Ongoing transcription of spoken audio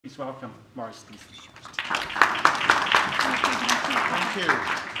Please welcome Maurice Gleeson. Thank you.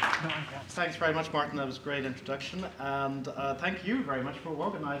 Thanks very much, Martin. That was a great introduction. And thank you very much for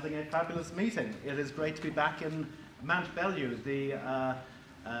organising a fabulous meeting. It is great to be back in Mount Bellew, the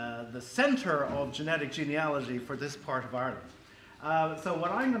centre of genetic genealogy for this part of Ireland. So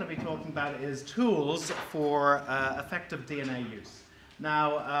what I'm going to be talking about is tools for effective DNA use.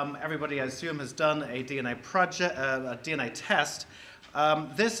 Now, everybody, I assume, has done a DNA project, a DNA test.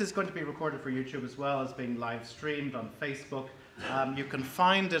 This is going to be recorded for YouTube as well as being live streamed on Facebook. You can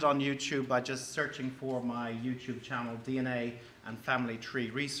find it on YouTube by just searching for my YouTube channel, DNA and Family Tree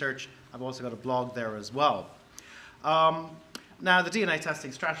Research. I've also got a blog there as well. Now, the DNA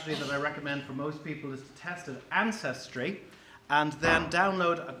testing strategy that I recommend for most people is to test at Ancestry and then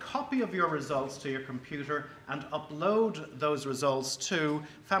download a copy of your results to your computer and upload those results to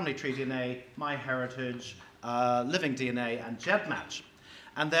Family Tree DNA, MyHeritage, Living DNA, and Gedmatch.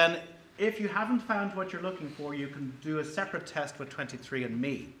 And then, if you haven't found what you're looking for, you can do a separate test with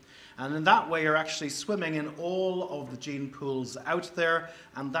 23andMe. And in that way, you're actually swimming in all of the gene pools out there,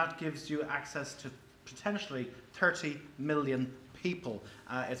 and that gives you access to potentially 30 million people.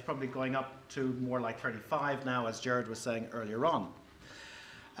 It's probably going up to more like 35 now, as Jared was saying earlier on.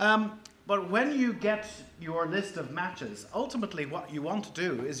 But when you get your list of matches, ultimately what you want to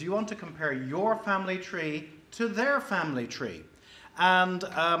do is you want to compare your family tree to their family tree. And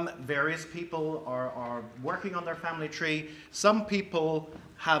various people are working on their family tree. Some people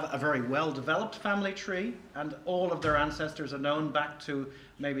have a very well-developed family tree, and all of their ancestors are known back to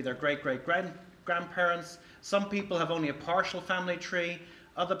maybe their great-great-grandparents. Some people have only a partial family tree.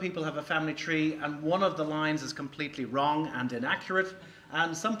 Other people have a family tree, and one of the lines is completely wrong and inaccurate.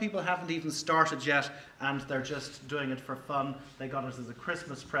 And some people haven't even started yet, and they're just doing it for fun. They got it as a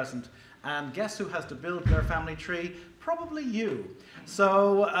Christmas present. And guess who has to build their family tree? Probably you.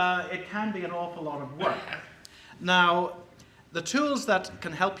 So it can be an awful lot of work. Now, the tools that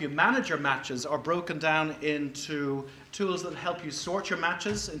can help you manage your matches are broken down into tools that help you sort your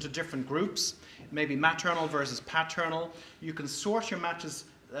matches into different groups, maybe maternal versus paternal. You can sort your matches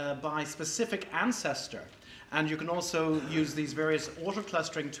by specific ancestor. And you can also use these various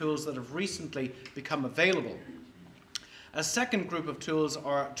autoclustering tools that have recently become available. A second group of tools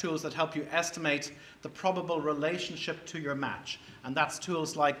are tools that help you estimate the probable relationship to your match. And that's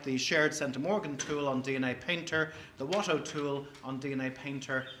tools like the shared centimorgan tool on DNA Painter, the WATO tool on DNA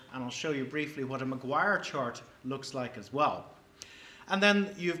Painter, and I'll show you briefly what a McGuire chart looks like as well. And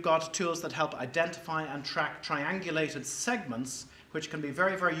then you've got tools that help identify and track triangulated segments, which can be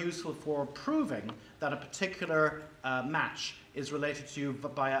very, very useful for proving that a particular match is related to you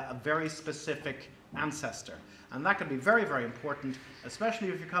by a very specific ancestor. And that can be very, very important, especially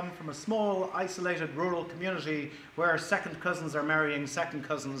if you come from a small, isolated, rural community where second cousins are marrying second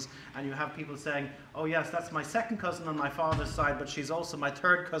cousins, and you have people saying, oh yes, that's my second cousin on my father's side, but she's also my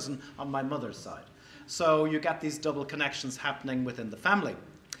third cousin on my mother's side. So you get these double connections happening within the family.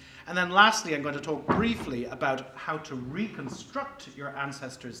 And then lastly, I'm going to talk briefly about how to reconstruct your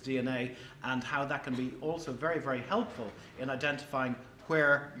ancestors' DNA and how that can be also very, very helpful in identifying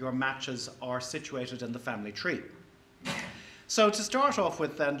where your matches are situated in the family tree. So to start off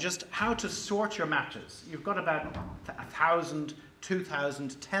with then, just how to sort your matches. You've got about 1,000,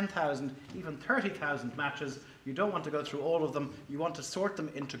 2,000, 10,000, even 30,000 matches. You don't want to go through all of them. You want to sort them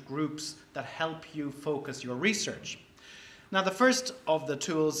into groups that help you focus your research. Now, the first of the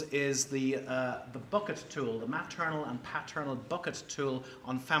tools is the bucket tool, the maternal and paternal bucket tool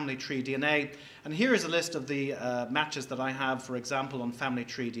on Family Tree DNA. And here is a list of the matches that I have, for example, on Family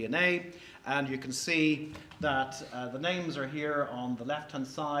Tree DNA. And you can see that the names are here on the left-hand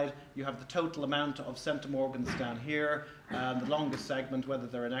side. You have the total amount of centimorgans down here, the longest segment, whether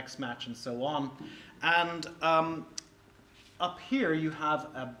they're an X match, and so on. And up here, you have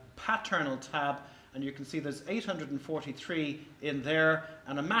a paternal tab. And you can see there's 843 in there,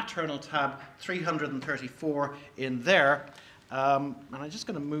 and a maternal tab, 334 in there. And I'm just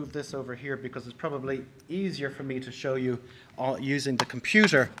going to move this over here because it's probably easier for me to show you using the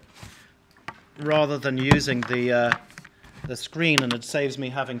computer rather than using the screen, and it saves me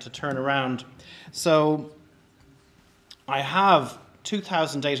having to turn around. So I have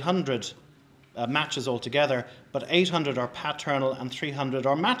 2,800 matches altogether, but 800 are paternal and 300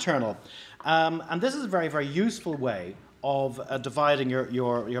 are maternal. And this is a very, very useful way of dividing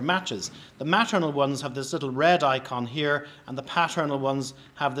your matches. The maternal ones have this little red icon here, and the paternal ones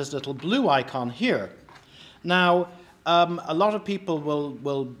have this little blue icon here. Now, a lot of people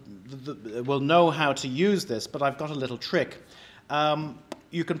will know how to use this, but I've got a little trick.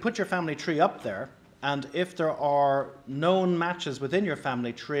 You can put your family tree up there, and if there are known matches within your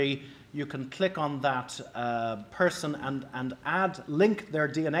family tree, you can click on that person and link their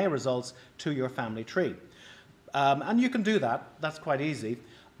DNA results to your family tree. And you can do that. That's quite easy.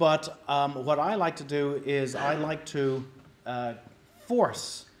 But what I like to do is I like to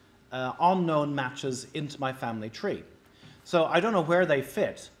force unknown matches into my family tree. So I don't know where they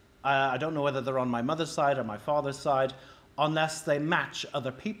fit. I don't know whether they're on my mother's side or my father's side, unless they match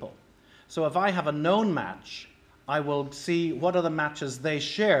other people. So if I have a known match, I will see what other matches they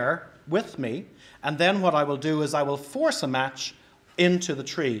share with me, and then what I will do is I will force a match into the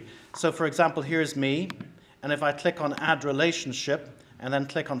tree. So for example, here's me, and if I click on Add Relationship, and then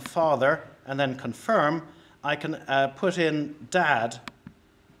click on Father, and then Confirm, I can put in Dad,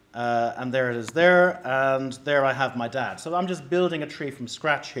 and there it is there, and there I have my dad. So I'm just building a tree from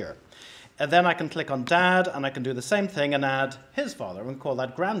scratch here. And then I can click on Dad, and I can do the same thing and add his father, and call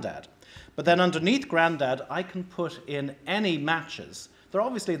that Granddad. But then underneath Granddad, I can put in any matches. They're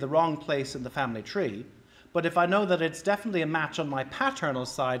obviously the wrong place in the family tree, but if I know that it's definitely a match on my paternal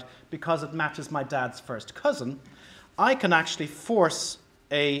side because it matches my dad's first cousin, I can actually force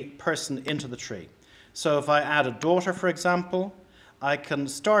a person into the tree. So if I add a daughter, for example, I can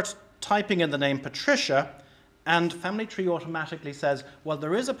start typing in the name Patricia, and Family Tree automatically says, well,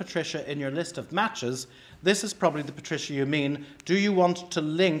 there is a Patricia in your list of matches. This is probably the Patricia you mean. Do you want to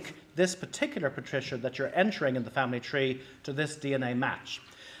link this particular Patricia that you're entering in the family tree to this DNA match?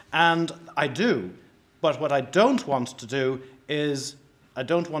 And I do, but what I don't want to do is I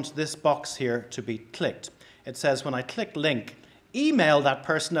don't want this box here to be clicked. It says when I click link, email that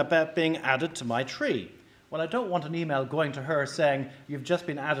person about being added to my tree. Well, I don't want an email going to her saying, you've just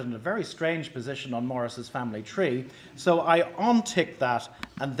been added in a very strange position on Maurice's family tree. So I untick that,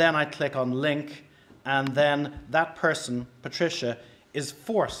 and then I click on link, and then that person, Patricia, is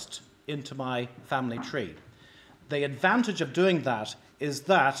forced into my family tree. The advantage of doing that is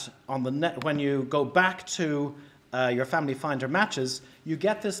that on the when you go back to your Family Finder matches, you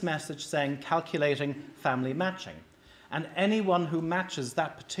get this message saying calculating family matching. And anyone who matches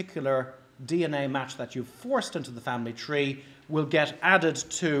that particular DNA match that you've forced into the family tree will get added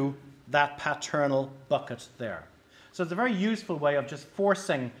to that paternal bucket there. So it's a very useful way of just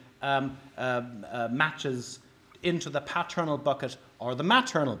forcing matches into the paternal bucket or the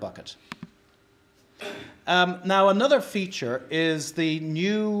maternal bucket. Now another feature is the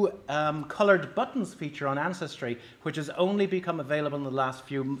new colored buttons feature on Ancestry, which has only become available in the last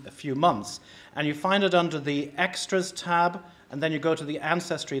few months. And you find it under the Extras tab, and then you go to the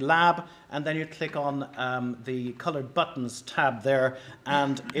Ancestry Lab, and then you click on the colored buttons tab there,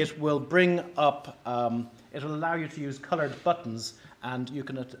 and it will bring up, it will allow you to use colored buttons, and you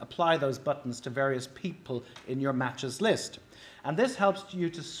can apply those buttons to various people in your matches list. And this helps you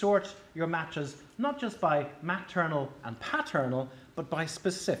to sort your matches not just by maternal and paternal, but by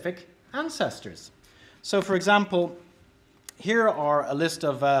specific ancestors. So for example, here are a list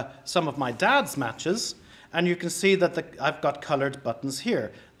of some of my dad's matches, and you can see that I've got colored buttons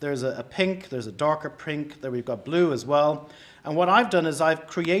here. There's a pink, there's a darker pink, there we've got blue as well. And what I've done is I've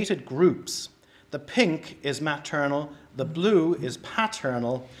created groups. The pink is maternal, the blue is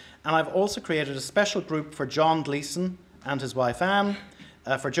paternal, and I've also created a special group for John Gleeson and his wife Anne,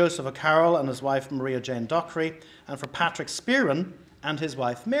 for Joseph O'Carroll and his wife Maria Jane Dockery, and for Patrick Spearin and his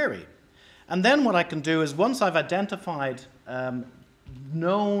wife Mary. And then what I can do is once I've identified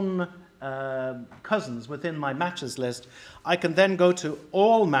known cousins within my matches list, I can then go to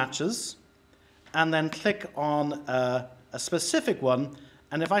all matches and then click on a specific one.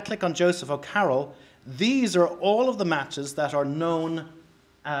 And if I click on Joseph O'Carroll, these are all of the matches that are known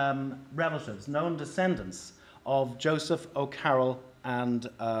relatives, known descendants of Joseph O'Carroll and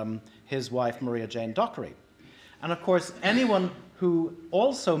his wife Maria Jane Dockery. And of course, anyone who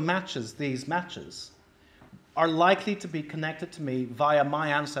also matches these matches are likely to be connected to me via my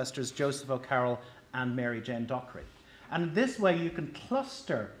ancestors Joseph O'Carroll and Mary Jane Dockery. And this way you can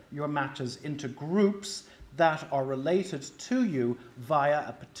cluster your matches into groups that are related to you via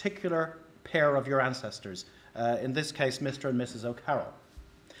a particular pair of your ancestors, in this case Mr. and Mrs. O'Carroll.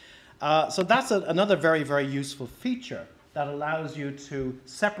 So that's another very, very useful feature that allows you to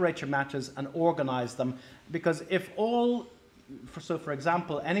separate your matches and organize them, because if all, so for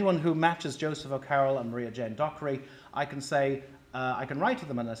example, anyone who matches Joseph O'Carroll and Maria Jane Dockery, I can say, I can write to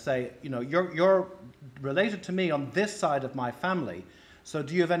them and I say, you know, you're related to me on this side of my family, so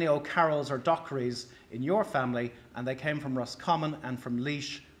do you have any O'Carrolls or Dockerys in your family? And they came from Roscommon and from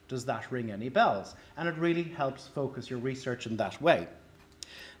Laois. Does that ring any bells? And it really helps focus your research in that way.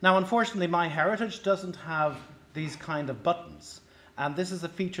 Now, unfortunately, MyHeritage doesn't have these kind of buttons. And this is a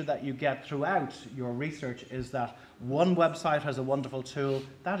feature that you get throughout your research, is that one website has a wonderful tool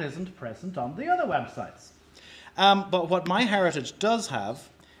that isn't present on the other websites. But what MyHeritage does have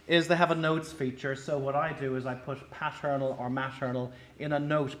is they have a notes feature. So what I do is I put paternal or maternal in a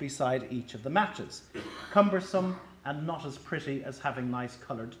note beside each of the matches. Cumbersome and not as pretty as having nice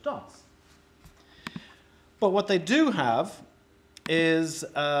coloured dots. But what they do have is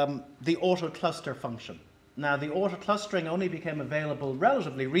the auto-cluster function. Now, the auto-clustering only became available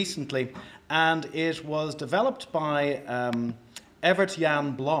relatively recently, and it was developed by Evert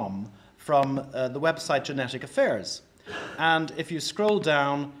Jan Blom from the website Genetic Affairs. And if you scroll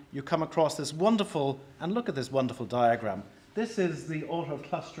down, you come across this wonderful, and look at this wonderful diagram. This is the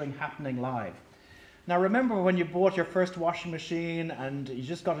auto-clustering happening live. Now remember when you bought your first washing machine and you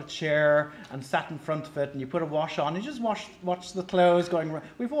just got a chair and sat in front of it and you put a wash on, you just watch the clothes going around.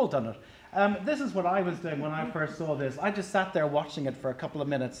 We've all done it. This is what I was doing when I first saw this. I just sat there watching it for a couple of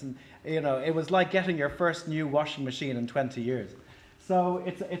minutes, and it was like getting your first new washing machine in 20 years. So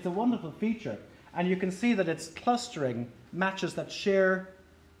it's a wonderful feature. And you can see that it's clustering matches that share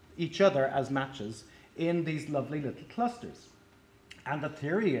each other as matches in these lovely little clusters. And the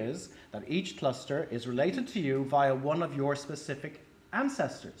theory is that each cluster is related to you via one of your specific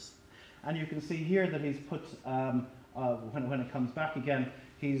ancestors. And you can see here that he's put, when it comes back again,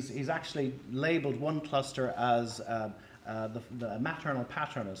 he's actually labeled one cluster as the maternal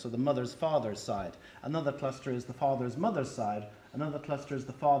paternal, so the mother's father's side. Another cluster is the father's mother's side. Another cluster is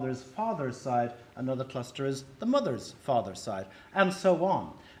the father's father's side. Another cluster is the mother's father's side, and so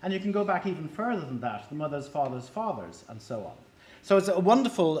on. And you can go back even further than that, the mother's father's fathers, and so on. So it's a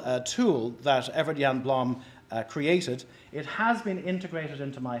wonderful tool that Evert Jan Blom created. It has been integrated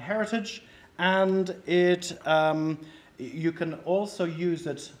into MyHeritage, and you can also use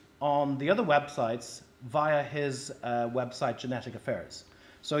it on the other websites via his website, Genetic Affairs.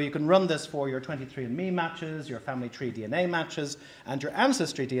 So you can run this for your 23andMe matches, your family tree DNA matches, and your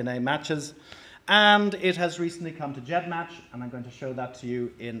Ancestry DNA matches. And it has recently come to Gedmatch, and I'm going to show that to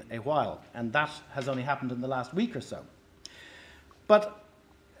you in a while. And that has only happened in the last week or so. But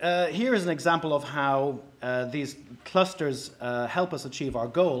here is an example of how these clusters help us achieve our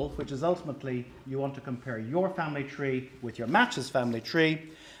goal, which is ultimately you want to compare your family tree with your match's family tree.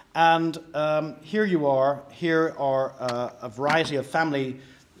 And here are a variety of family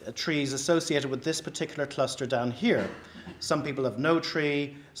trees associated with this particular cluster down here. Some people have no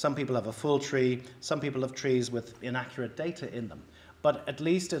tree, some people have a full tree, some people have trees with inaccurate data in them. But at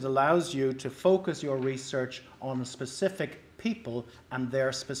least it allows you to focus your research on specific people and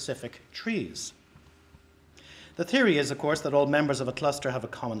their specific trees. The theory is, of course, that all members of a cluster have a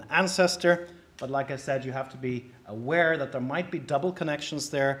common ancestor, but like I said, you have to be aware that there might be double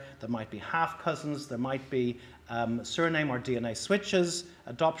connections there might be half-cousins, there might be surname or DNA switches,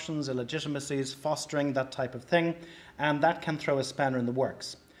 adoptions, illegitimacies, fostering, that type of thing, and that can throw a spanner in the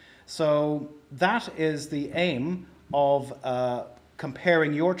works. So that is the aim of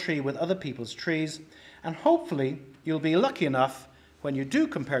comparing your tree with other people's trees, and hopefully you'll be lucky enough when you do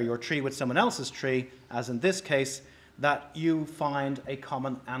compare your tree with someone else's tree, as in this case, that you find a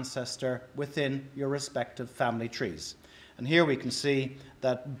common ancestor within your respective family trees. And here we can see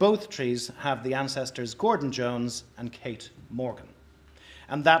that both trees have the ancestors Gordon Jones and Kate Morgan.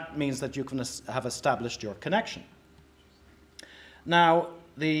 And that means that you can have established your connection. Now,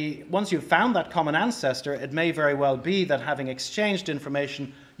 once you've found that common ancestor, it may very well be that having exchanged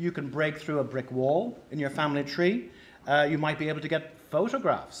information, you can break through a brick wall in your family tree. You might be able to get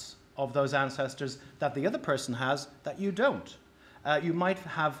photographs of those ancestors that the other person has that you don't. You might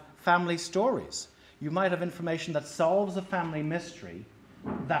have family stories. You might have information that solves a family mystery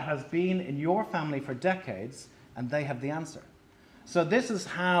that has been in your family for decades, and they have the answer. So this is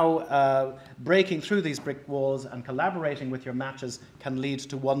how breaking through these brick walls and collaborating with your matches can lead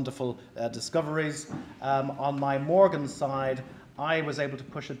to wonderful discoveries. On my Morgan side, I was able to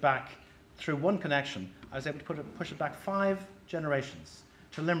push it back through one connection. I was able to push it back 5 generations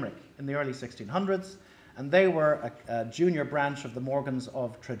to Limerick in the early 1600s, and they were a junior branch of the Morgans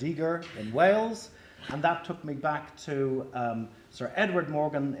of Tredegar in Wales, and that took me back to Sir Edward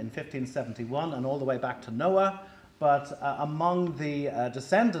Morgan in 1571 and all the way back to Noah. But among the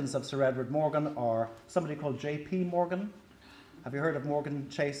descendants of Sir Edward Morgan are somebody called J.P. Morgan. Have you heard of Morgan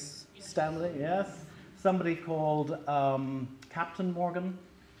Chase Stanley? Yes. Somebody called Captain Morgan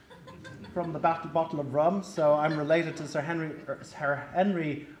from the Bottle of Rum. So I'm related to Sir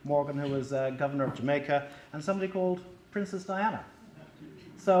Henry Morgan, who was governor of Jamaica, and somebody called Princess Diana.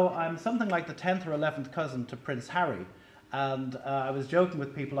 So I'm something like the 10th or 11th cousin to Prince Harry. And I was joking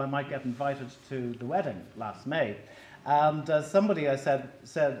with people I might get invited to the wedding last May. And somebody I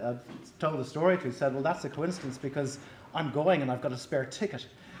told the story to said, well, that's a coincidence because I'm going and I've got a spare ticket.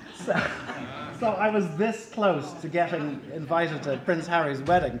 So I was this close to getting invited to Prince Harry's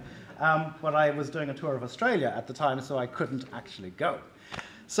wedding, but I was doing a tour of Australia at the time, so I couldn't actually go.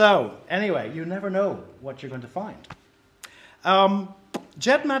 So anyway, you never know what you're going to find.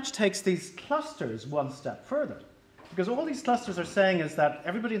 Gedmatch takes these clusters one step further, because all these clusters are saying is that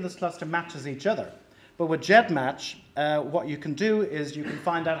everybody in this cluster matches each other. But with Gedmatch, what you can do is you can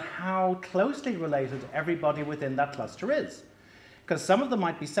find out how closely related everybody within that cluster is. Because some of them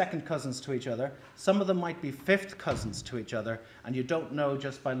might be second cousins to each other, some of them might be fifth cousins to each other, and you don't know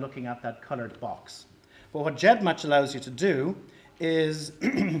just by looking at that colored box. But what Gedmatch allows you to do is,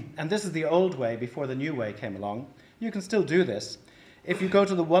 and this is the old way before the new way came along, you can still do this. If you go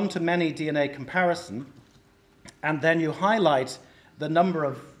to the one-to-many DNA comparison, and then you highlight the number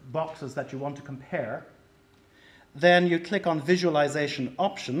of boxes that you want to compare, then you click on Visualization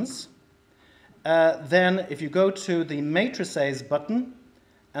Options. Then if you go to the Matrices button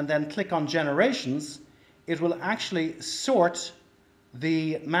and then click on Generations, it will actually sort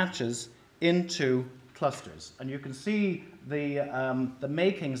the matches into clusters. And you can see the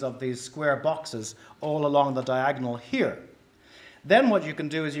makings of these square boxes all along the diagonal here. Then what you can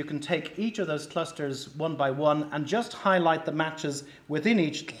do is you can take each of those clusters one by one and just highlight the matches within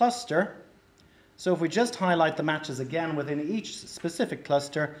each cluster. So if we just highlight the matches again within each specific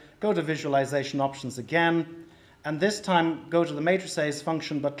cluster, go to Visualization Options again, and this time go to the Matrices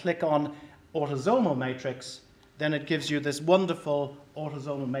function but click on Autosomal Matrix, then it gives you this wonderful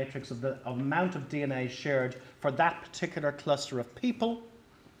autosomal matrix of the amount of DNA shared for that particular cluster of people,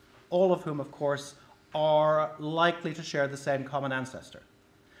 all of whom, of course, are likely to share the same common ancestor.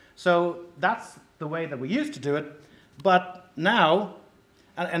 So that's the way that we used to do it, but now,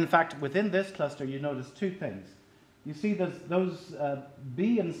 and in fact, within this cluster, you notice two things. You see those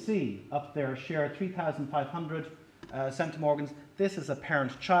B and C up there share 3,500 centimorgans. This is a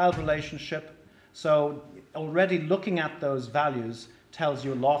parent-child relationship, so already looking at those values tells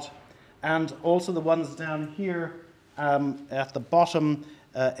you a lot. And also the ones down here at the bottom,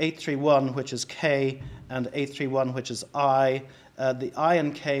 831, which is K, and 831, which is I. The I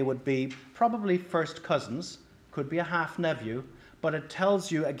and K would be probably first cousins, could be a half-nephew, but it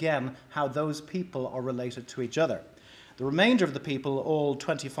tells you, again, how those people are related to each other. The remainder of the people, all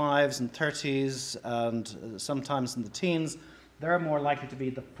 25s and 30s, and sometimes in the teens, they're more likely to be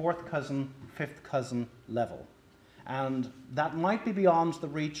the fourth cousin, fifth cousin level. And that might be beyond the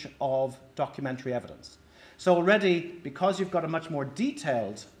reach of documentary evidence. So already, because you've got a much more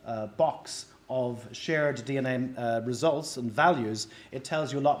detailed box of shared DNA results and values, it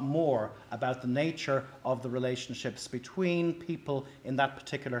tells you a lot more about the nature of the relationships between people in that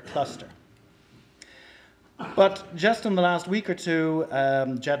particular cluster. But just in the last week or two,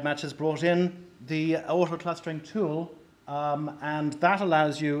 Gedmatch has brought in the Autoclustering tool, and that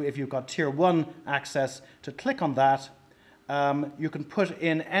allows you, if you've got Tier 1 access, to click on that. You can put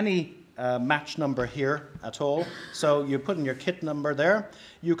in any match number here at all. So you put in your kit number there.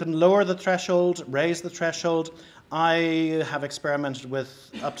 You can lower the threshold, raise the threshold. I have experimented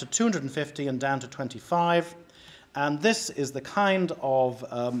with up to 250 and down to 25. And this is the kind of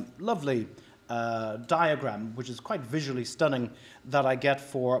lovely diagram, which is quite visually stunning, that I get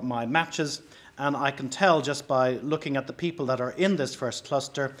for my matches. And I can tell just by looking at the people that are in this first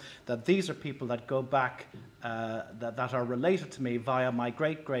cluster that these are people that go back, that are related to me via my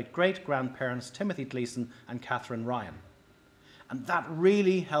great-great-great-grandparents, Timothy Gleeson and Catherine Ryan. And that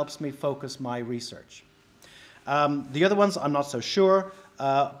really helps me focus my research. The other ones, I'm not so sure,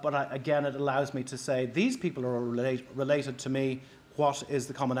 but again, it allows me to say these people are related to me, what is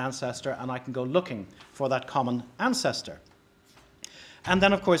the common ancestor, and I can go looking for that common ancestor. And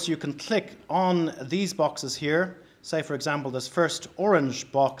then, of course, you can click on these boxes here, say, for example, this first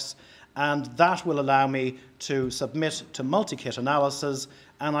orange box, and that will allow me to submit to multi-kit analysis,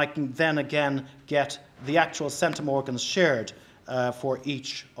 and I can then again get the actual centimorgans shared for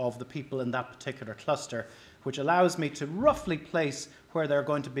each of the people in that particular cluster, which allows me to roughly place where they're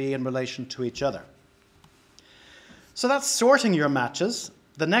going to be in relation to each other. So that's sorting your matches.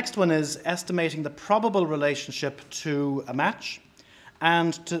 The next one is estimating the probable relationship to a match.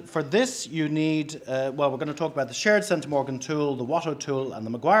 And for this, you need, well, we're going to talk about the Shared Centimorgan tool, the WATO tool, and the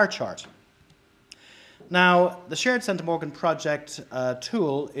McGuire Chart. Now, the Shared Centimorgan Project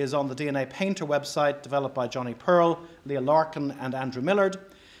tool is on the DNA Painter website, developed by Johnny Pearl, Leah Larkin, and Andrew Millard.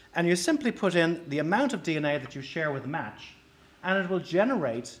 And you simply put in the amount of DNA that you share with a match, and it will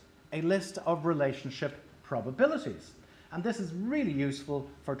generate a list of relationship probabilities. And this is really useful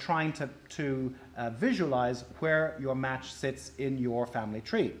for trying to visualize where your match sits in your family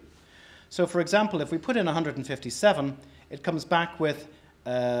tree. So for example, if we put in 157, it comes back with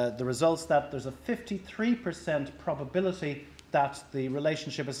the results that there's a 53% probability that the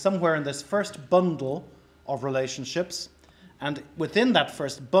relationship is somewhere in this first bundle of relationships. And within that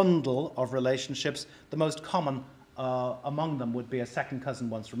first bundle of relationships, the most common among them would be a second cousin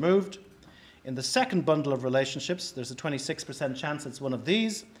once removed. In the second bundle of relationships, there's a 26% chance it's one of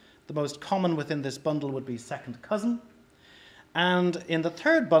these. The most common within this bundle would be second cousin. And in the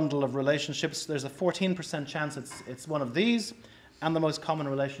third bundle of relationships, there's a 14% chance it's one of these. And the most common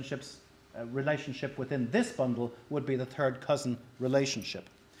relationship within this bundle would be the third cousin relationship.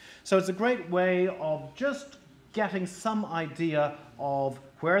 So it's a great way of just getting some idea of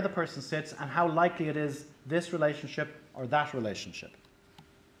where the person sits and how likely it is this relationship or that relationship.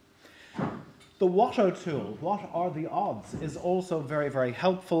 The WATO tool, what are the odds, is also very, very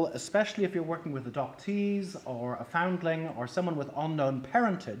helpful, especially if you're working with adoptees or a foundling or someone with unknown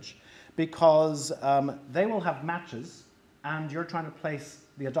parentage, because they will have matches and you're trying to place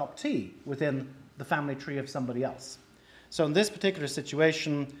the adoptee within the family tree of somebody else. So in this particular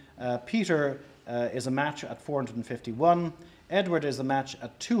situation, Peter is a match at 451, Edward is a match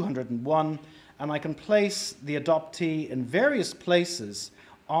at 201, and I can place the adoptee in various places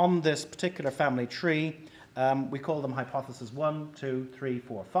on this particular family tree. We call them hypothesis 1, 2, 3,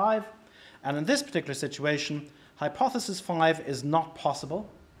 4, 5. And in this particular situation, hypothesis 5 is not possible.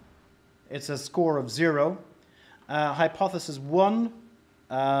 It's a score of 0. Hypothesis 1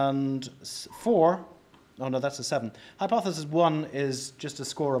 and 4, oh no, that's a 7. Hypothesis 1 is just a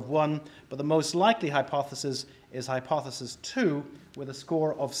score of 1, but the most likely hypothesis is hypothesis 2 with a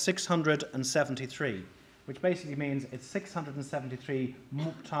score of 673. Which basically means it's 673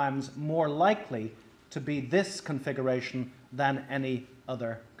 times more likely to be this configuration than any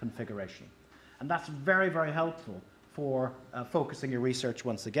other configuration. And that's very, very helpful for focusing your research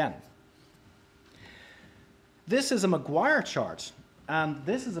once again. This is a McGuire chart, and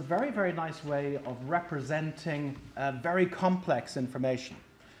this is a very, very nice way of representing very complex information.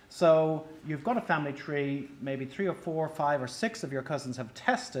 So you've got a family tree, maybe 3 or 4, 5 or 6 of your cousins have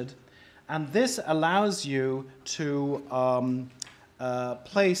tested, and this allows you to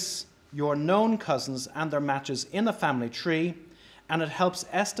place your known cousins and their matches in a family tree, and it helps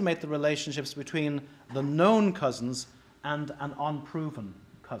estimate the relationships between the known cousins and an unproven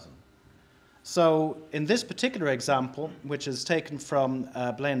cousin. So in this particular example, which is taken from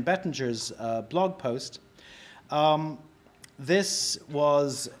Blaine Bettinger's blog post, this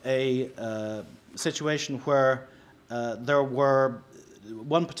was a situation where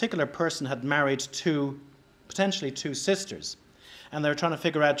one particular person had married potentially two sisters, and they're trying to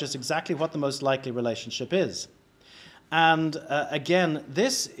figure out just exactly what the most likely relationship is. And again,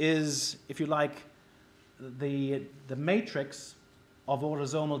 this is, if you like, the matrix of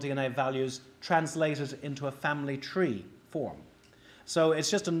autosomal DNA values translated into a family tree form. So it's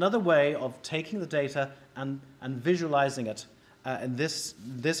just another way of taking the data and visualizing it, in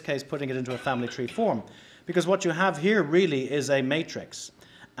this case putting it into a family tree form. Because what you have here really is a matrix.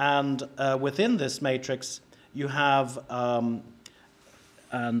 And within this matrix, you have, and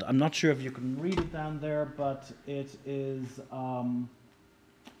I'm not sure if you can read it down there, but it is,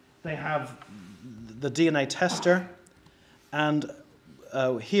 they have the DNA tester. And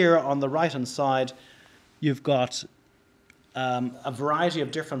here on the right-hand side, you've got a variety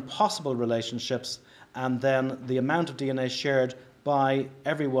of different possible relationships, and then the amount of DNA shared by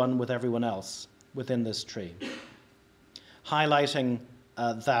everyone with everyone else within this tree, highlighting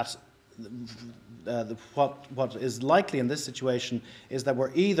that what is likely in this situation is that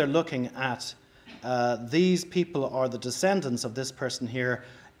we're either looking at these people are the descendants of this person here,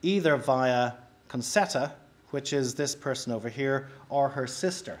 either via concetta, which is this person over here, or her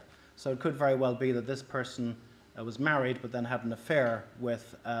sister. So it could very well be that this person was married but then had an affair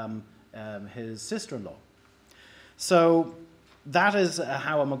with his sister-in-law. So that is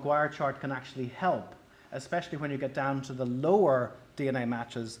how a McGuire chart can actually help, especially when you get down to the lower DNA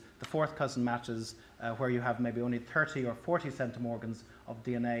matches, the fourth cousin matches, where you have maybe only 30 or 40 centimorgans of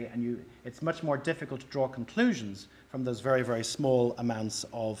DNA, and it's much more difficult to draw conclusions from those very, very small amounts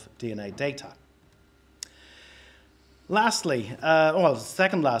of DNA data. Lastly,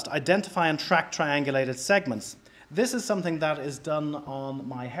 second last, identify and track triangulated segments. This is something that is done on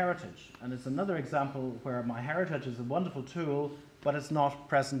MyHeritage, and it's another example where MyHeritage is a wonderful tool, but it's not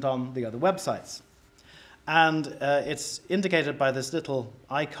present on the other websites. And it's indicated by this little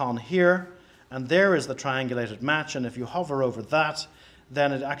icon here, and there is the triangulated match, and if you hover over that,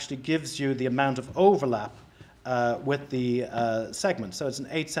 then it actually gives you the amount of overlap with the segment. So it's an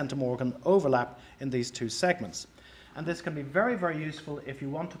 8 centimorgan overlap in these two segments. And this can be very, very useful if you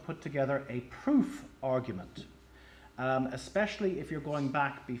want to put together a proof argument, especially if you're going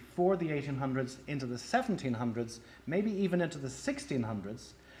back before the 1800s into the 1700s, maybe even into the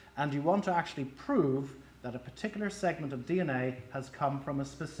 1600s, and you want to actually prove that a particular segment of DNA has come from a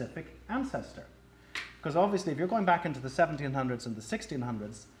specific ancestor. Because obviously if you're going back into the 1700s and the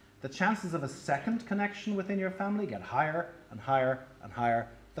 1600s, the chances of a second connection within your family get higher and higher and higher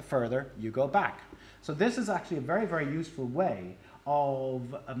the further you go back. So this is actually a very, very useful way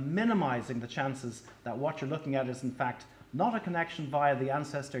of minimizing the chances that what you're looking at is in fact not a connection via the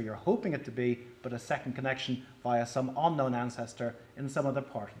ancestor you're hoping it to be, but a second connection via some unknown ancestor in some other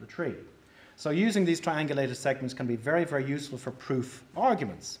part of the tree. So using these triangulated segments can be very, very useful for proof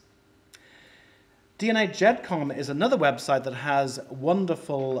arguments. DNA.gedcom is another website that has a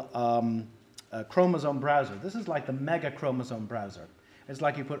wonderful chromosome browser. This is like the mega chromosome browser. It's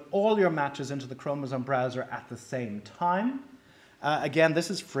like you put all your matches into the chromosome browser at the same time. Again,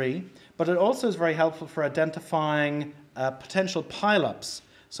 this is free, but it also is very helpful for identifying potential pileups.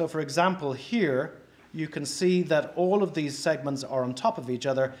 So for example, here you can see that all of these segments are on top of each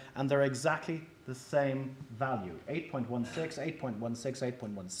other and they're exactly the same value, 8.16, 8.16,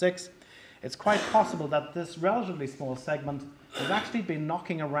 8.16. It's quite possible that this relatively small segment has actually been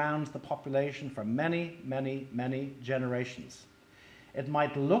knocking around the population for many, many, many generations. It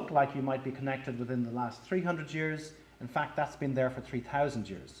might look like you might be connected within the last 300 years. In fact, that's been there for 3,000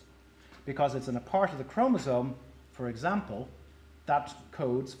 years. Because it's in a part of the chromosome, for example, that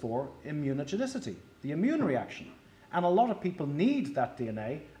codes for immunogenicity, the immune reaction. And a lot of people need that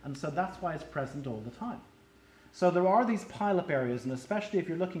DNA, and so that's why it's present all the time. So there are these pileup areas, and especially if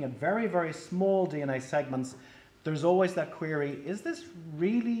you're looking at very, very small DNA segments, there's always that query, is this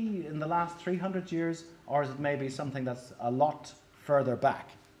really in the last 300 years, or is it maybe something that's a lot further back?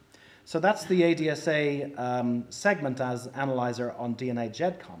 So that's the ADSA segment as analyzer on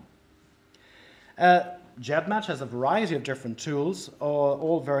DNA.gedcom. Gedmatch has a variety of different tools,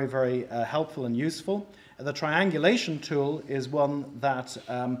 all very, very helpful and useful. The triangulation tool is one that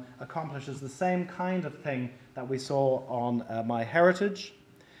accomplishes the same kind of thing that we saw on MyHeritage.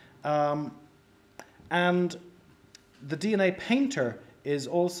 And the DNA Painter is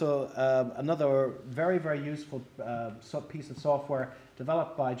also another very, very useful piece of software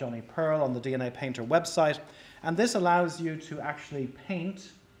developed by Johnny Pearl on the DNA Painter website. And this allows you to actually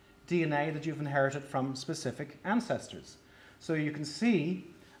paint DNA that you've inherited from specific ancestors. So you can see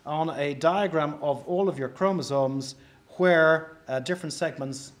on a diagram of all of your chromosomes where different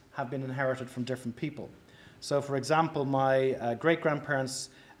segments have been inherited from different people. So for example, my great-grandparents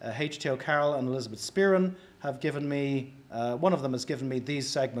H.T. O'Carroll and Elizabeth Spearin have given me, one of them has given me these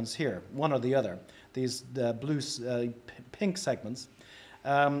segments here, one or the other, these pink segments.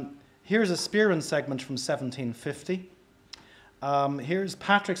 Here's a Spearin segment from 1750. Here's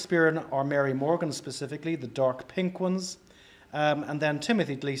Patrick Spearin or Mary Morgan specifically, the dark pink ones. And then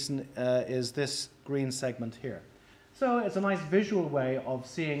Timothy Gleeson is this green segment here. So it's a nice visual way of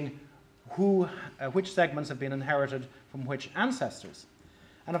seeing which segments have been inherited from which ancestors.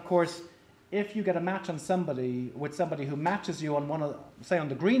 And of course, if you get a match on with somebody who matches you on say on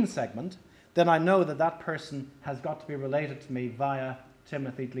the green segment, then I know that that person has got to be related to me via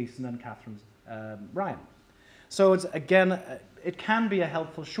Timothy Gleeson and Catherine Ryan. So it's, again, it can be a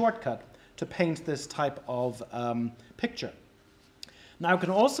helpful shortcut to paint this type of picture. Now, it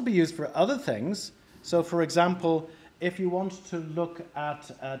can also be used for other things. So, for example, if you want to look at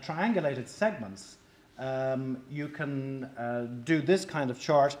triangulated segments, you can do this kind of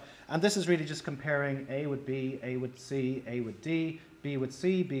chart. And this is really just comparing A with B, A with C, A with D, B with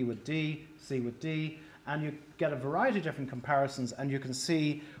C, B with D, C with D. And you get a variety of different comparisons, and you can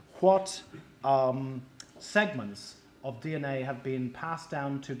see what segments of DNA have been passed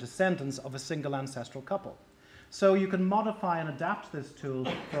down to descendants of a single ancestral couple. So you can modify and adapt this tool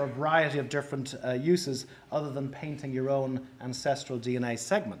for a variety of different uses other than painting your own ancestral DNA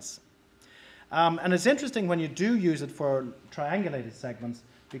segments. And it's interesting when you do use it for triangulated segments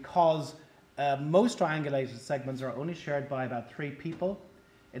because most triangulated segments are only shared by about 3 people.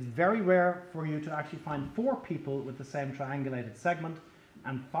 It's very rare for you to actually find 4 people with the same triangulated segment,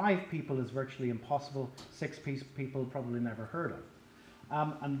 and 5 people is virtually impossible. 6 people probably never heard of.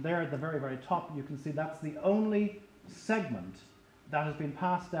 And there at the very, very top, you can see that's the only segment that has been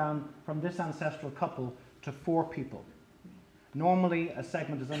passed down from this ancestral couple to 4 people. Normally, a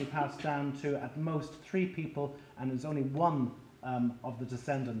segment is only passed down to at most 3 people, and there's only one of the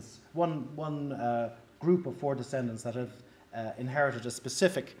descendants, one group of 4 descendants that have inherited a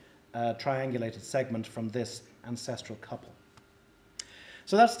specific triangulated segment from this ancestral couple.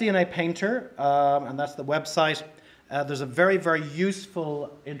 So that's DNA Painter, and that's the website. There's a very, very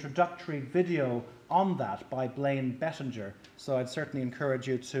useful introductory video on that by Blaine Bettinger, so I'd certainly encourage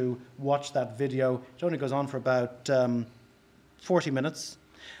you to watch that video. It only goes on for about 40 minutes,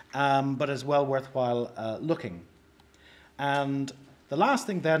 but is well worthwhile looking. And the last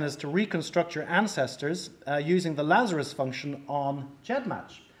thing then is to reconstruct your ancestors using the Lazarus function on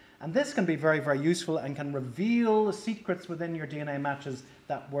Gedmatch. And this can be very, very useful and can reveal secrets within your DNA matches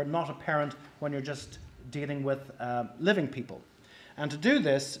that were not apparent when you're just dealing with living people. And to do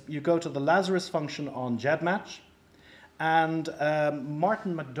this, you go to the Lazarus function on Gedmatch, and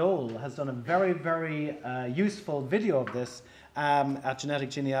Martin McDowell has done a very, very useful video of this at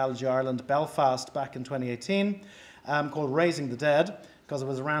Genetic Genealogy Ireland, Belfast, back in 2018, called Raising the Dead, because it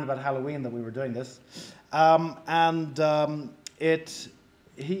was around about Halloween that we were doing this.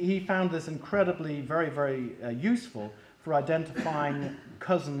 He found this incredibly very, very useful for identifying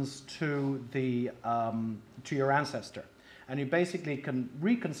cousins to your ancestor. And you basically can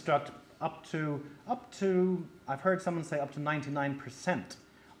reconstruct up to I've heard someone say up to 99%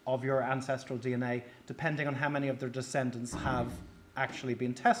 of your ancestral DNA, depending on how many of their descendants have actually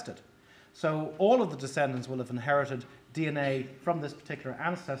been tested. So all of the descendants will have inherited DNA from this particular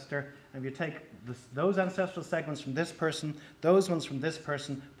ancestor, and if you take those ancestral segments from this person, those ones from this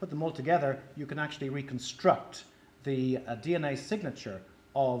person, put them all together, you can actually reconstruct the DNA signature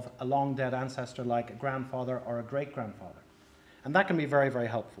of a long dead ancestor like a grandfather or a great-grandfather. And that can be very, very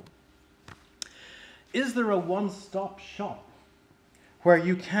helpful. Is there a one-stop shop where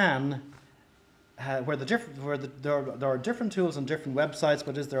you can, there are different tools and different websites,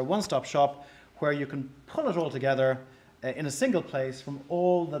 but is there a one-stop shop where you can pull it all together in a single place from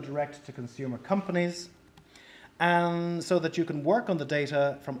all the direct-to-consumer companies, and so that you can work on the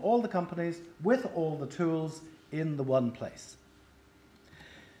data from all the companies with all the tools in the one place?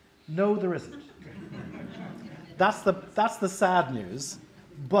 No, there isn't. That's the sad news,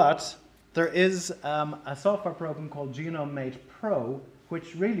 but there is a software program called GenomeMate Pro,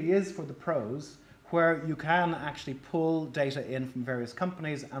 which really is for the pros, where you can actually pull data in from various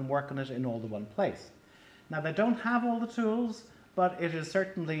companies and work on it in all the one place. Now, they don't have all the tools, but it is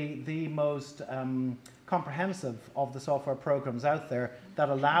certainly the most comprehensive of the software programs out there that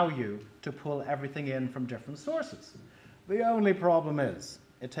allow you to pull everything in from different sources. The only problem is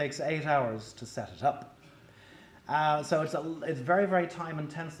it takes 8 hours to set it up. So it's very, very time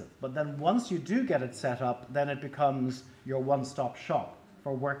intensive. But then once you do get it set up, then it becomes your one-stop shop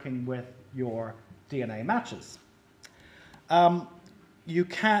for working with your DNA matches. You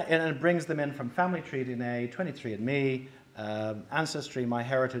can, and it brings them in from Family Tree DNA, 23andMe, Ancestry,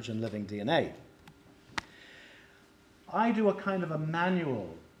 MyHeritage, and Living DNA. I do a kind of a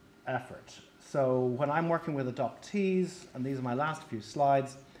manual effort. So when I'm working with adoptees, and these are my last few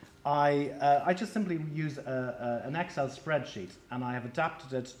slides, I just simply use an Excel spreadsheet, and I have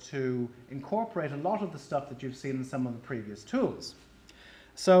adapted it to incorporate a lot of the stuff that you've seen in some of the previous tools.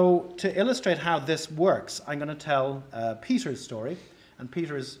 So to illustrate how this works, I'm going to tell Peter's story. And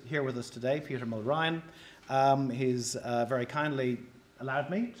Peter is here with us today, Peter Mulryan. He's very kindly allowed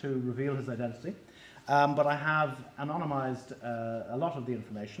me to reveal his identity. But I have anonymized a lot of the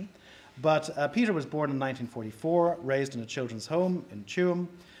information. But Peter was born in 1944, raised in a children's home in Tuam.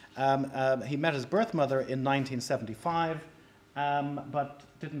 He met his birth mother in 1975, but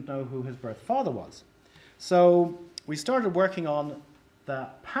didn't know who his birth father was. So we started working on the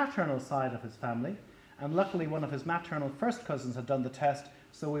paternal side of his family, and luckily one of his maternal first cousins had done the test,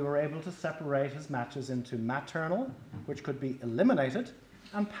 so we were able to separate his matches into maternal, which could be eliminated,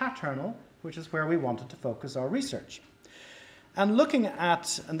 and paternal, which is where we wanted to focus our research. And looking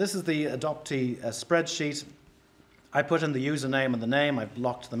at, and this is the adoptee spreadsheet, I put in the username and the name. I've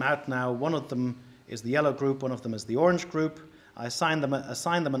blocked them out now. One of them is the yellow group, one of them is the orange group. I assign them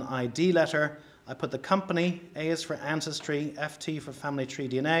an ID letter. I put the company, A is for Ancestry, FT for Family Tree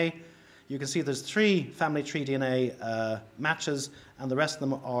DNA. You can see there's 3 Family Tree DNA matches, and the rest of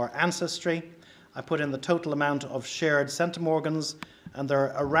them are Ancestry. I put in the total amount of shared centimorgans, and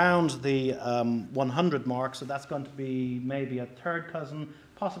they're around the 100 mark, so that's going to be maybe a third cousin,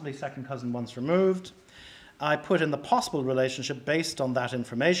 possibly second cousin once removed. I put in the possible relationship based on that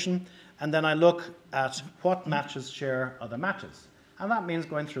information, and then I look at what matches share other matches. And that means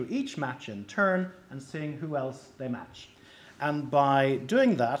going through each match in turn and seeing who else they match. And by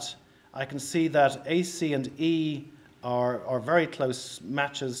doing that, I can see that A, C, and E are very close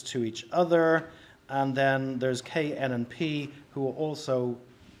matches to each other, and then there's K, N, and P who also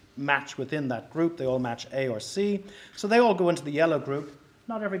match within that group. They all match A or C. So they all go into the yellow group.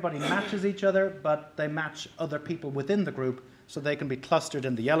 Not everybody matches each other, but they match other people within the group, so they can be clustered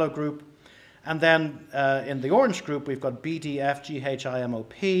in the yellow group. And then in the orange group, we've got B, D, F, G, H, I, M, O,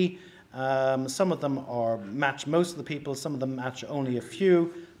 P. Some of them match most of the people, some of them match only a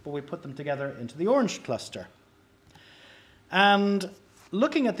few, but we put them together into the orange cluster. And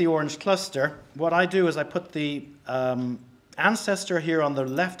looking at the orange cluster, what I do is I put the ancestor here on the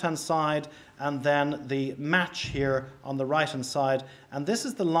left-hand side, and then the match here on the right-hand side. And this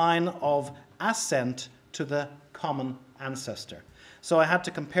is the line of ascent to the common ancestor. So I had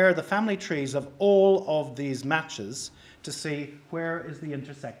to compare the family trees of all of these matches to see where is the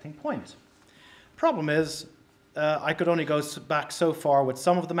intersecting point. Problem is, I could only go back so far with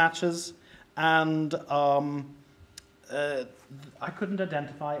some of the matches, and I couldn't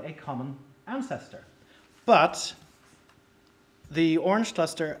identify a common ancestor. But the orange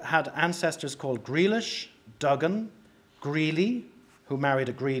cluster had ancestors called Grealish, Duggan, Greeley, who married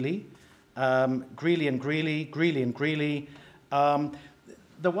a Greeley, Greeley and Greeley, Greeley and Greeley.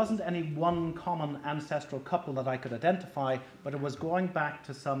 There wasn't any one common ancestral couple that I could identify, but it was going back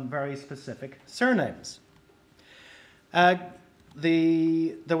to some very specific surnames.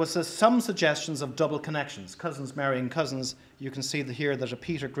 There was some suggestions of double connections, cousins marrying cousins. You can see here that a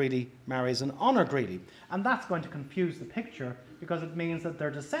Peter Greeley marries an Honor Greeley. And that's going to confuse the picture because it means that their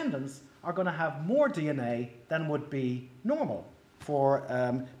descendants are going to have more DNA than would be normal for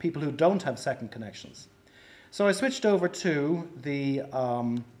people who don't have second connections. So I switched over to the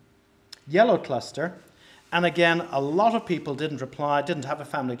yellow cluster. And again, a lot of people didn't reply, didn't have a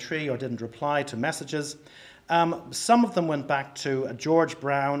family tree or didn't reply to messages. Some of them went back to a George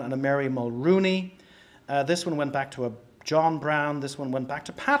Brown and a Mary Mulrooney. This one went back to a John Brown. This one went back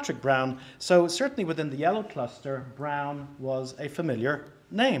to Patrick Brown. So certainly within the yellow cluster, Brown was a familiar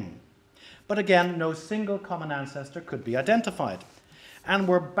name. But again, no single common ancestor could be identified. And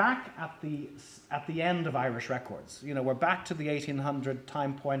we're back at the end of Irish records. You know, we're back to the 1800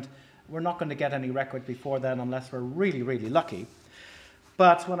 time point. We're not going to get any record before then unless we're really, really lucky.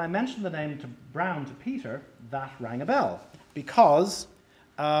 But when I mentioned the name to Brown to Peter, that rang a bell because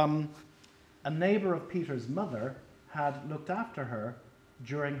a neighbour of Peter's mother had looked after her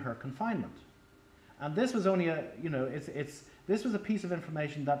during her confinement. And this was only this was a piece of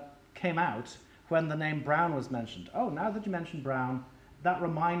information that came out when the name Brown was mentioned. Oh, now that you mentioned Brown, that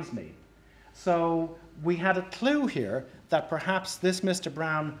reminds me. So we had a clue here that perhaps this Mr.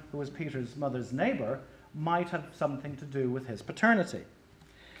 Brown, who was Peter's mother's neighbour, might have something to do with his paternity.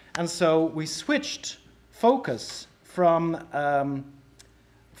 And so we switched focus from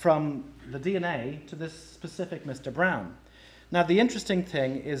the DNA to this specific Mr. Brown. Now, the interesting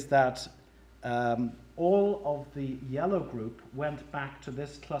thing is that all of the yellow group went back to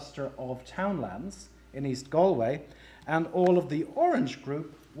this cluster of townlands in East Galway, and all of the orange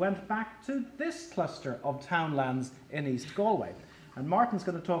group went back to this cluster of townlands in East Galway. And Martin's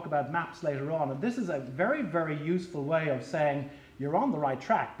going to talk about maps later on, and this is a very, very useful way of saying you're on the right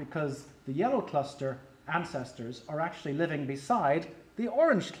track because the yellow cluster ancestors are actually living beside the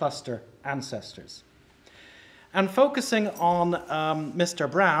orange cluster ancestors. And focusing on Mr.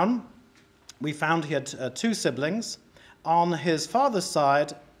 Brown, we found he had two siblings. On his father's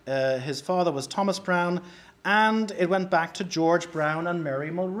side, his father was Thomas Brown, and it went back to George Brown and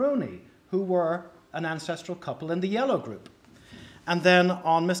Mary Mulrooney, who were an ancestral couple in the yellow group. And then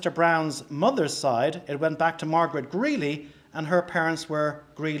on Mr. Brown's mother's side, it went back to Margaret Greeley, and her parents were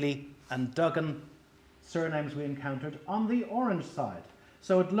Greeley and Duggan, surnames we encountered on the orange side.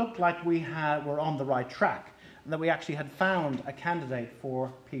 So it looked like we were on the right track, and that we actually had found a candidate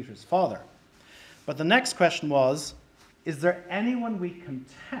for Peter's father. But the next question was, is there anyone we can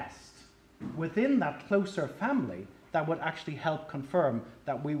test within that closer family that would actually help confirm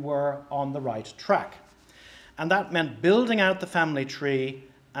that we were on the right track? And that meant building out the family tree,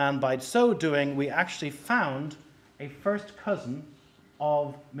 and by so doing, we actually found a first cousin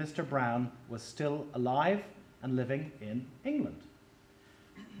of Mr. Brown was still alive and living in England.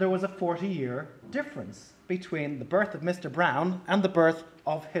 There was a 40-year difference between the birth of Mr. Brown and the birth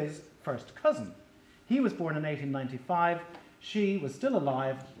of his first cousin. He was born in 1895. She was still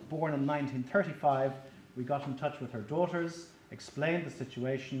alive, born in 1935. We got in touch with her daughters, explained the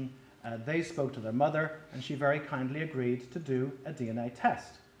situation. They spoke to their mother, and she very kindly agreed to do a DNA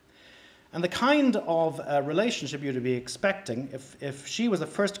test. And the kind of relationship you'd be expecting, if she was a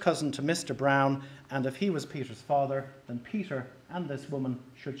first cousin to Mr. Brown, and if he was Peter's father, then Peter and this woman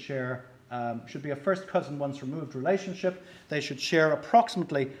should share, should be a first cousin once removed relationship. They should share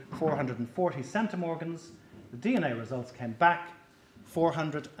approximately 440 centimorgans. The DNA results came back,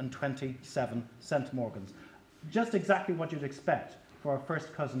 427 centimorgans. Just exactly what you'd expect. for a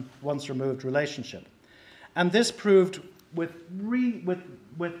first cousin once removed relationship. And this proved with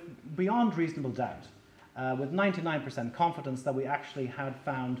beyond reasonable doubt, with 99% confidence, that we actually had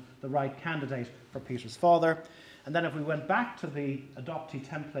found the right candidate for Peter's father. And then if we went back to the adoptee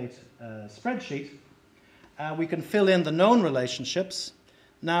template spreadsheet, we can fill in the known relationships.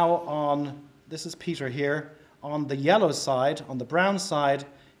 Now this is Peter here, on the yellow side, on the brown side,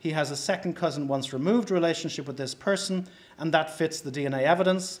 he has a second cousin once removed relationship with this person, and that fits the DNA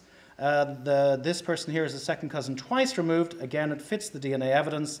evidence. This person here is a second cousin twice removed. Again, it fits the DNA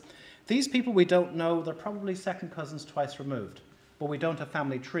evidence. These people we don't know, they're probably second cousins twice removed, but we don't have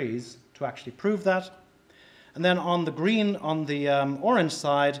family trees to actually prove that. And then on the orange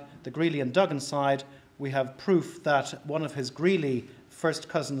side, the Greeley and Duggan side, we have proof that one of his Greeley first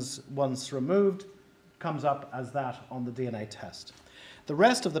cousins once removed comes up as that on the DNA test. The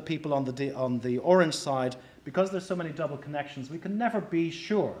rest of the people on the orange side, because there's so many double connections, we can never be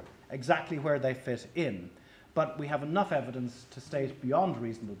sure exactly where they fit in. But we have enough evidence to state beyond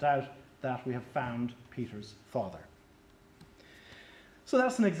reasonable doubt that we have found Peter's father. So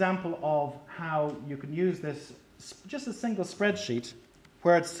that's an example of how you can use this, just a single spreadsheet,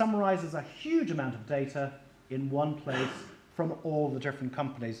 where it summarizes a huge amount of data in one place from all the different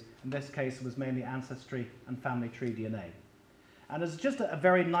companies. In this case, it was mainly Ancestry and Family Tree DNA. And it's just a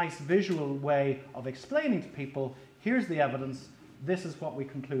very nice visual way of explaining to people, here's the evidence, this is what we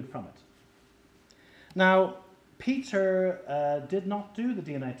conclude from it. Now, Peter did not do the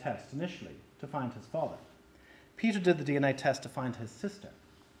DNA test initially to find his father. Peter did the DNA test to find his sister.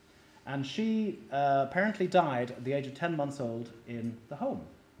 And she apparently died at the age of 10 months old in the home.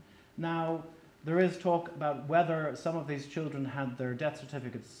 Now, there is talk about whether some of these children had their death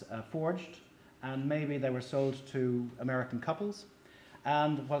certificates forged, and maybe they were sold to American couples.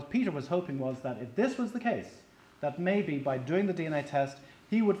 And what Peter was hoping was that if this was the case, that maybe by doing the DNA test,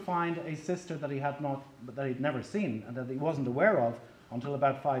 he would find a sister that he'd never seen and that he wasn't aware of until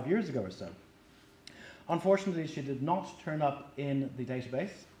about 5 years ago or so. Unfortunately, she did not turn up in the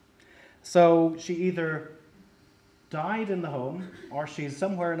database. So she either died in the home, or she's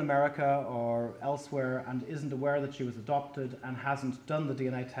somewhere in America or elsewhere and isn't aware that she was adopted and hasn't done the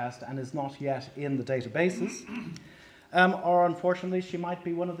DNA test and is not yet in the databases. Or unfortunately, she might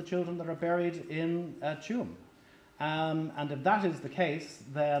be one of the children that are buried in Tuam. And if that is the case,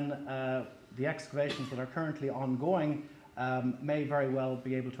 then the excavations that are currently ongoing may very well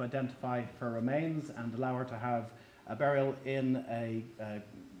be able to identify her remains and allow her to have a burial in a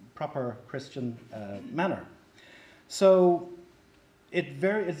proper Christian manner. So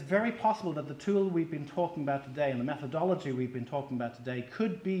it's very possible that the tool we've been talking about today and the methodology we've been talking about today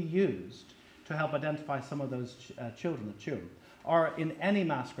could be used to help identify some of those children at Tuam, or in any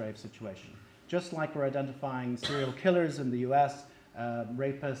mass grave situation. Just like we're identifying serial killers in the US,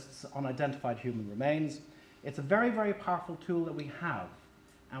 rapists, unidentified human remains. It's a very, very powerful tool that we have,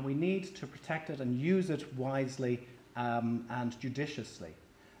 and we need to protect it and use it wisely and judiciously.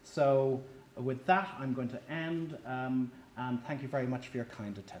 So with that, I'm going to end, and thank you very much for your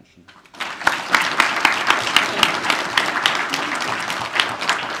kind attention.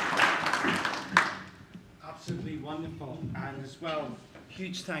 Absolutely wonderful, and as well,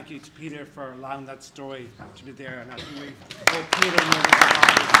 huge thank you to Peter for allowing that story to be there. And I think we hope Peter knows.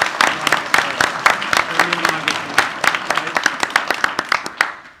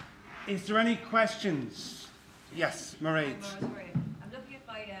 Is there any questions? Yes, Maurice. I'm looking at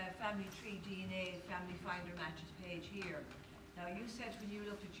my Family Tree DNA Family Finder Matches page here. Now, you said when you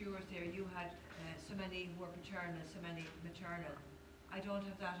looked at yours there, you had so many were paternal, so many maternal. I don't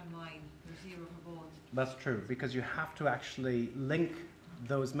have that in mine. There's 0 for both. That's true, because you have to actually link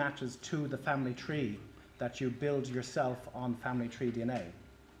those matches to the family tree that you build yourself on Family Tree DNA.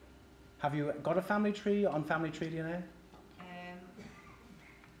 Have you got a family tree on Family Tree DNA?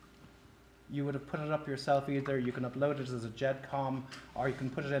 You would have put it up yourself either. You can upload it as a GEDCOM, or you can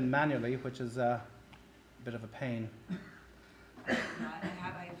put it in manually, which is a bit of a pain. I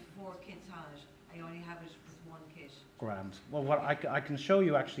have 4 kits on it. I only have it with 1 kit. Grand. Well, what I can show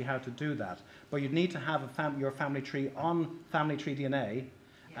you actually how to do that, but you need to have your family tree on Family Tree DNA, yes.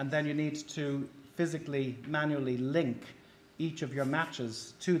 And then you need to physically, manually link each of your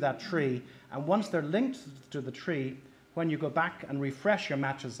matches to that tree. And once they're linked to the tree, when you go back and refresh your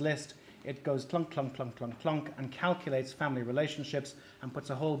matches list, it goes clunk, clunk, clunk, clunk, clunk, and calculates family relationships and puts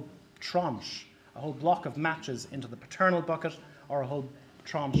a whole tranche, a whole block of matches into the paternal bucket, or a whole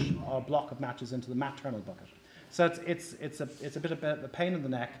tranche or block of matches into the maternal bucket. So it's a bit of a pain in the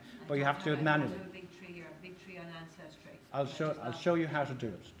neck, but you have to do it manually. A big tree here, a big tree on Ancestry. I'll show you how to do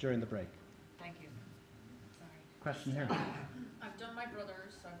it during the break. Thank you. Sorry. Question here. I've done my my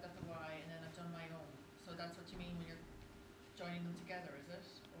brothers, so I've got the Y, and then I've done my own. So that's what you mean when you're joining them together, is it?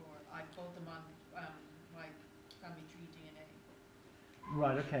 Or I quote them on my family tree DNA.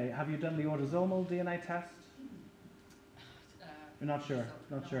 Right, okay. Have you done the autosomal DNA test? You're not sure?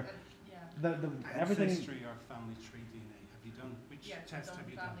 Not sure. Yeah. Everything. Ancestry or family tree DNA? Have you done? Which Yes, test I've have done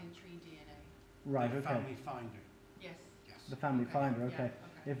you done? family tree DNA. Right, The okay. Family finder. Yes. Yes. The family finder, okay.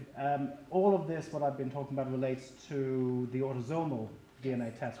 Yeah, If all of this, what I've been talking about, relates to the autosomal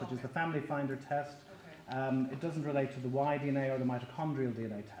DNA test, which is the family finder test. Okay. It doesn't relate to the Y DNA or the mitochondrial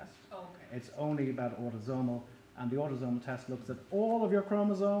DNA test. Okay. It's only about autosomal, and the autosomal test looks at all of your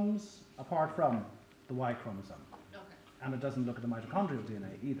chromosomes apart from the Y chromosome. Okay. And it doesn't look at the mitochondrial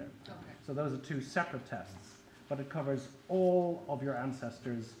DNA either. Okay. So those are two separate tests, but it covers all of your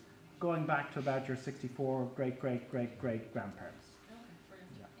ancestors going back to about your 64 great-great-great-great-grandparents. Okay.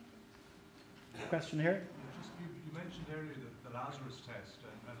 Brilliant. Yeah. Thank you. Question here? You mentioned earlier the Lazarus test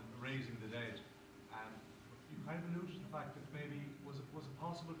and raising the dead, and you kind of alluded to the fact that maybe was it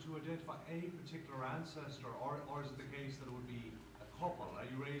possible to identify a particular ancestor, or is it the case that it would be a couple? Are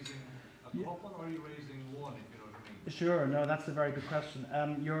you raising a couple, or are you raising one, if you know what I mean? Sure, no, that's a very good question.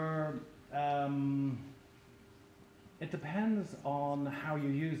 It depends on how you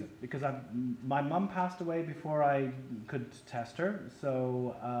use it, because my mum passed away before I could test her,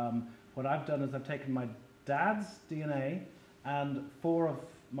 so what I've done is I've taken my dad's DNA and 4 of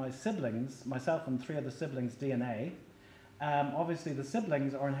my siblings, myself and 3 of the siblings' DNA. Obviously the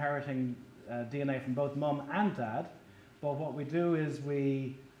siblings are inheriting DNA from both mum and dad, but what we do is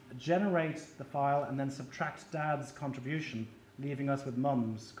we generate the file and then subtract dad's contribution, leaving us with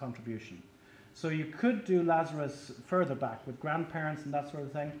mum's contribution. So you could do Lazarus further back with grandparents and that sort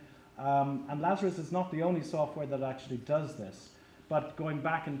of thing. And Lazarus is not the only software that actually does this, but going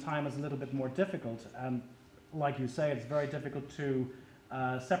back in time is a little bit more difficult. And like you say, it's very difficult to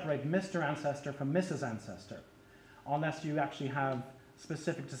separate Mr. Ancestor from Mrs. Ancestor, unless you actually have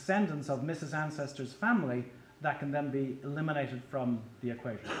specific descendants of Mrs. Ancestor's family that can then be eliminated from the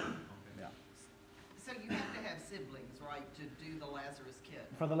equation. Yeah. So you have to have siblings, right, to do the Lazarus kit?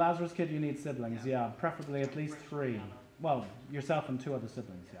 For the Lazarus kit, you need siblings, yeah, preferably at least 3. Well, yourself and 2 other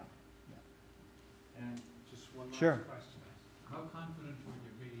siblings, yeah. And just one last Sure. question. How confident would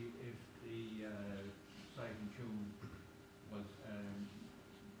you be if the site and tune was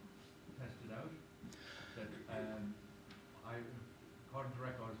tested out? That according to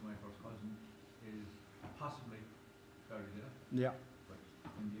records, my first cousin is possibly buried there, Yeah. but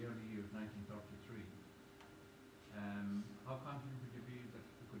in the early years, 1933. How confident would you be that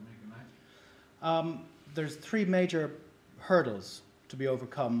you could make a match? There's 3 major hurdles to be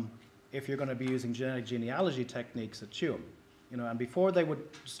overcome if you're going to be using genetic genealogy techniques at TUM. And before they would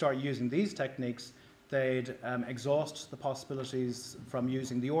start using these techniques, they'd exhaust the possibilities from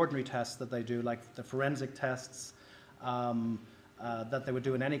using the ordinary tests that they do, like the forensic tests that they would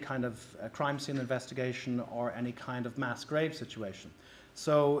do in any kind of crime scene investigation or any kind of mass grave situation.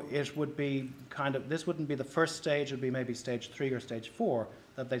 So it would be this wouldn't be the first stage, it would be maybe stage 3 or stage 4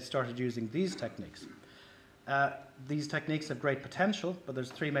 that they started using these techniques. These techniques have great potential, but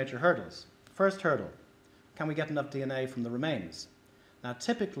there's 3 major hurdles. First hurdle, can we get enough DNA from the remains? Now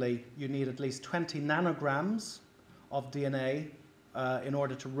typically you need at least 20 nanograms of DNA in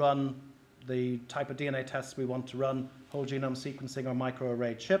order to run the type of DNA tests we want to run, whole genome sequencing or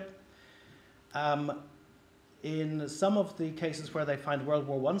microarray chip. In some of the cases where they find World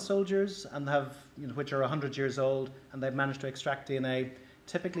War I soldiers and have, which are 100 years old, and they've managed to extract DNA,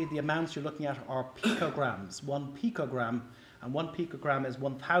 typically the amounts you're looking at are picograms, 1 picogram, and 1 picogram is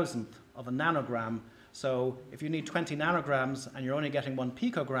 1,000th of a nanogram. So if you need 20 nanograms and you're only getting 1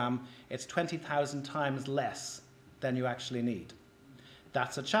 picogram, it's 20,000 times less than you actually need.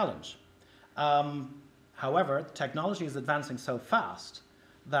 That's a challenge. However, technology is advancing so fast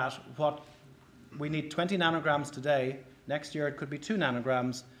that we need 20 nanograms today. Next year it could be 2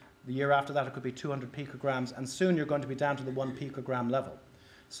 nanograms. The year after that it could be 200 picograms, and soon you're going to be down to the 1 picogram level.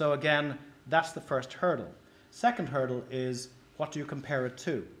 So again, that's the first hurdle. Second hurdle is, what do you compare it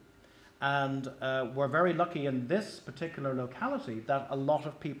to? And we're very lucky in this particular locality that a lot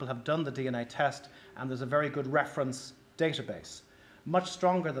of people have done the DNA test, and there's a very good reference database. Much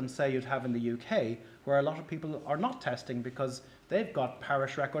stronger than, say, you'd have in the UK, where a lot of people are not testing because they've got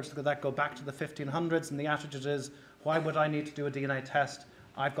parish records that go back to the 1500s, and the attitude is, why would I need to do a DNA test?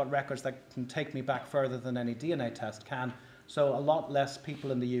 I've got records that can take me back further than any DNA test can. So a lot less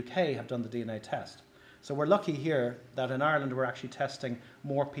people in the UK have done the DNA test. So we're lucky here that in Ireland we're actually testing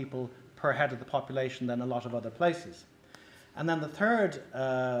more people per head of the population than a lot of other places. And then the third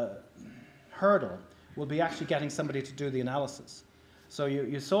hurdle will be actually getting somebody to do the analysis. So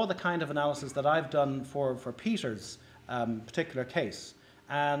you saw the kind of analysis that I've done for Peter's particular case.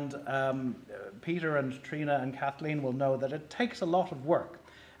 And Peter and Trina and Kathleen will know that it takes a lot of work,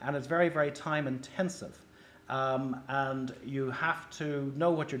 and it's very, very time intensive. And you have to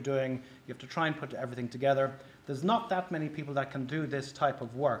know what you're doing. You have to try and put everything together. There's not that many people that can do this type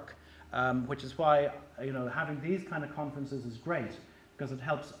of work, which is why having these kind of conferences is great, because it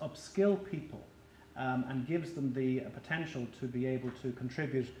helps upskill people and gives them the potential to be able to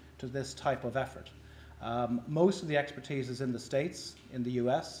contribute to this type of effort. Most of the expertise is in the States, in the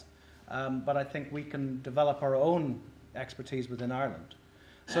US, but I think we can develop our own expertise within Ireland.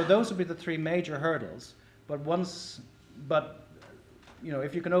 So those would be the three major hurdles. But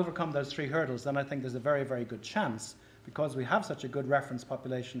if you can overcome those three hurdles, then I think there's a very, very good chance, because we have such a good reference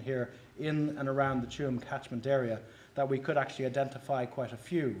population here in and around the Tuam catchment area, that we could actually identify quite a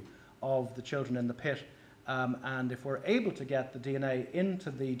few of the children in the pit. And if we're able to get the DNA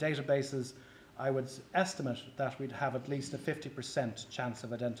into the databases, I would estimate that we'd have at least a 50% chance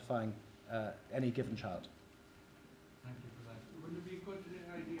of identifying any given child. Thank you for that. Would it be a good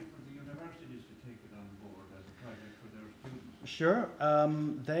idea for the universities to take it on board as a project for their students? Sure.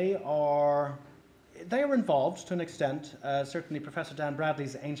 They are involved to an extent. Certainly Professor Dan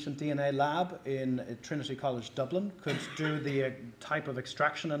Bradley's Ancient DNA Lab in Trinity College Dublin could do the type of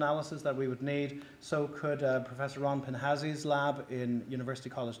extraction analysis that we would need. So could Professor Ron Pinhazzi's lab in University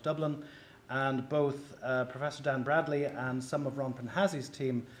College Dublin. And both Professor Dan Bradley and some of Ron Pinhazzi's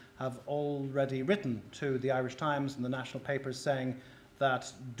team have already written to the Irish Times and the national papers saying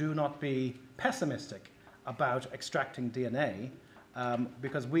that do not be pessimistic about extracting DNA,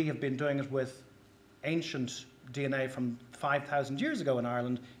 because we have been doing it with ancient DNA from 5,000 years ago in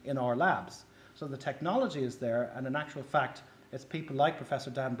Ireland in our labs. So the technology is there, and in actual fact, it's people like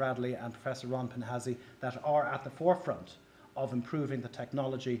Professor Dan Bradley and Professor Ron Pinhazzi that are at the forefront of improving the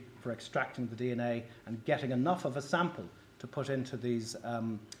technology for extracting the DNA and getting enough of a sample to put into these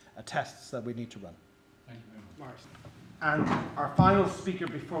tests that we need to run. Thank you very much. And our final speaker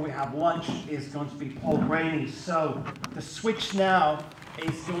before we have lunch is going to be Paul Graney. So the switch now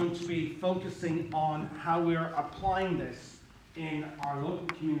is going to be focusing on how we're applying this in our local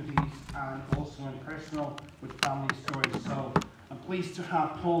communities and also in personal with family stories. So I'm pleased to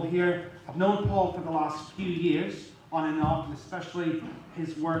have Paul here. I've known Paul for the last few years on and off, and especially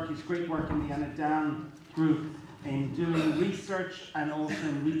his great work in the Anadan group in doing research and also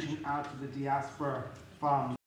in reaching out to the diaspora from